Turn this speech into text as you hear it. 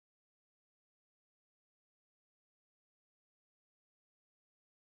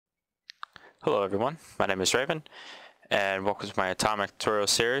Hello everyone, my name is Raven, and welcome to my Atomic tutorial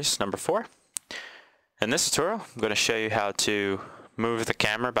series number 4. In this tutorial, I'm going to show you how to move the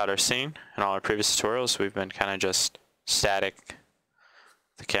camera about our scene. In all our previous tutorials, we've been kind of just static,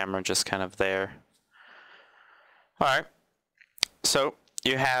 the camera just kind of there. Alright, so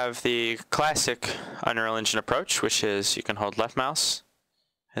you have the classic Unreal Engine approach, which is you can hold left mouse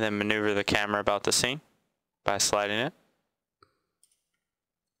and then maneuver the camera about the scene by sliding it.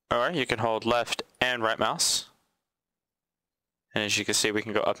 Or you can hold left and right mouse, and as you can see we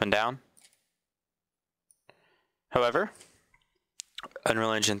can go up and down. However,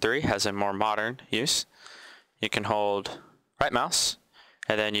 Unreal Engine 3 has a more modern use. You can hold right mouse,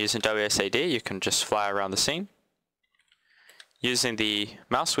 and then using WSAD you can just fly around the scene. Using the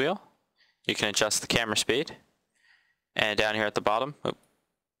mouse wheel you can adjust the camera speed, and down here at the bottom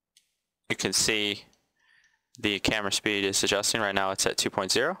you can see the camera speed is adjusting. Right now it's at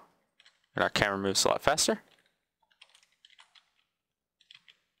 2.0 and our camera moves a lot faster.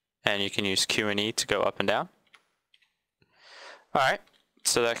 And you can use Q and E to go up and down. Alright,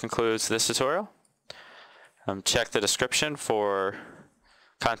 so that concludes this tutorial. Check the description for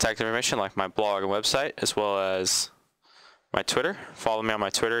contact information like my blog and website, as well as my Twitter. Follow me on my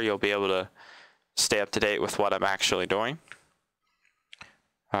Twitter, you'll be able to stay up to date with what I'm actually doing.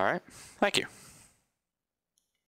 Alright, thank you.